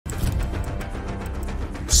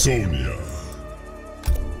Sonya.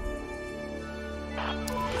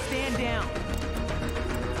 Stand down.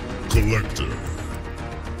 Kollector.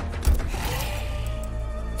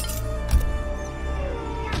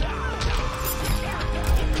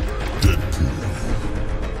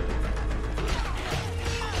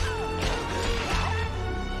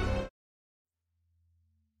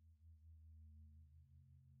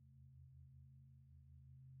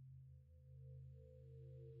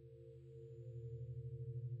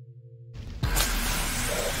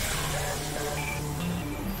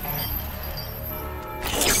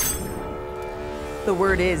 The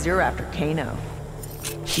word is you're after Kano.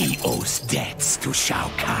 He owes debts to Shao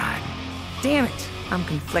Kahn. Damn it, I'm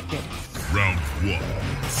conflicted. Round 1.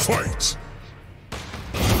 Fight!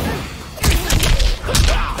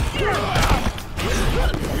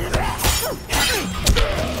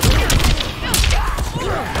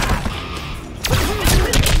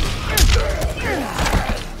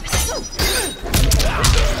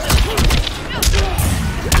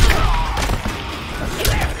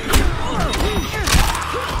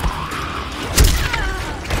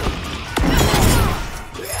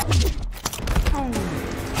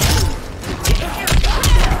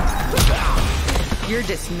 You're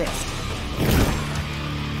dismissed.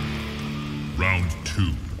 Round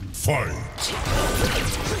 2. Fight!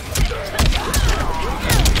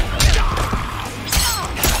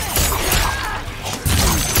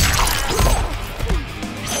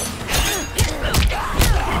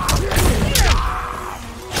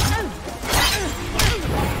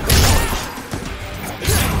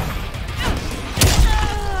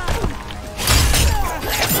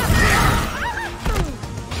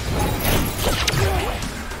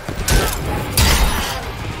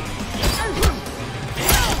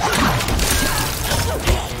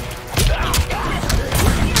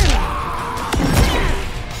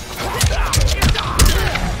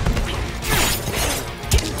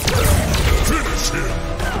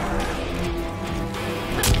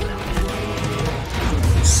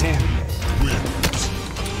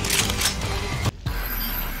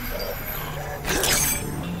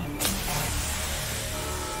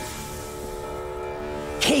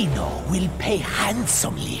 Kano will pay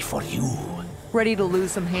handsomely for you. Ready to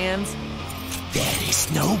lose some hands? There is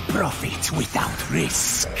no profit without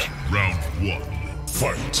risk. Round 1.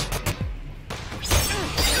 Fight!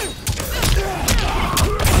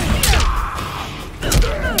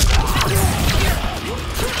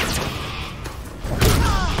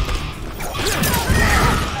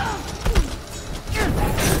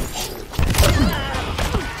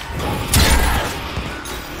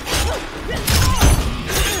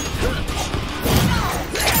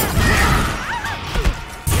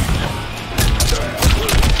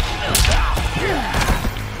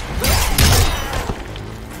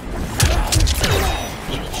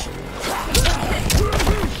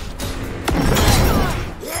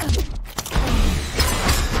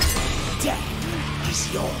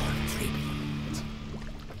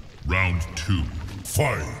 Round 2.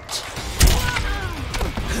 Fight!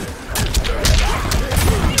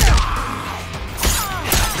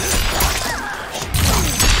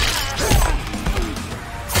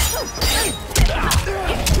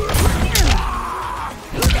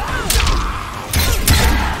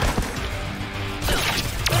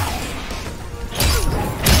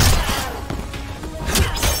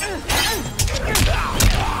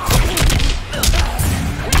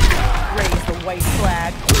 Raise the white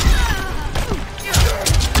flag.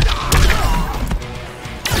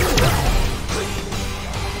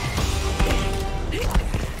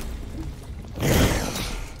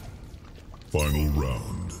 Final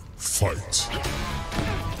round. Fight!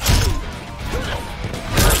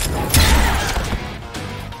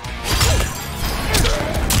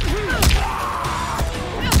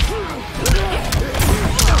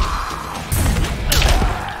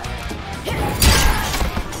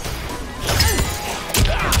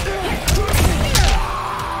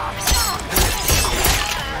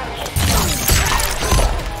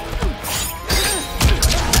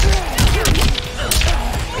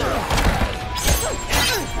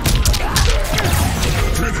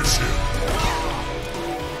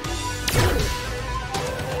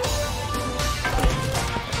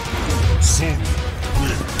 Sonya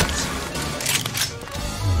wins.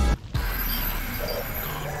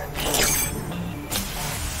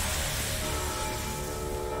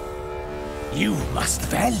 You must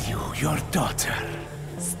value your daughter.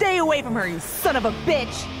 Stay away from her, you son of a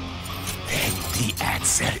bitch! Then the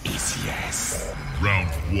answer is yes. Round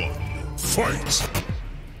 1. Fight!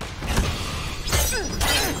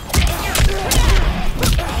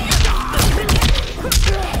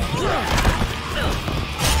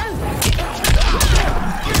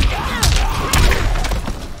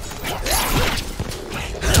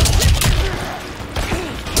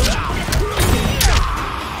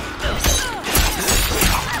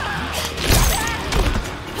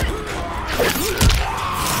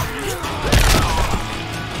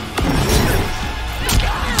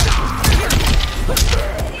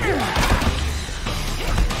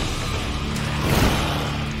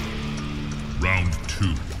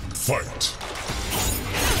 two, fight!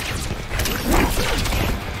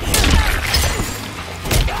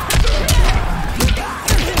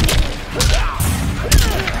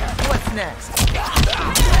 What's next?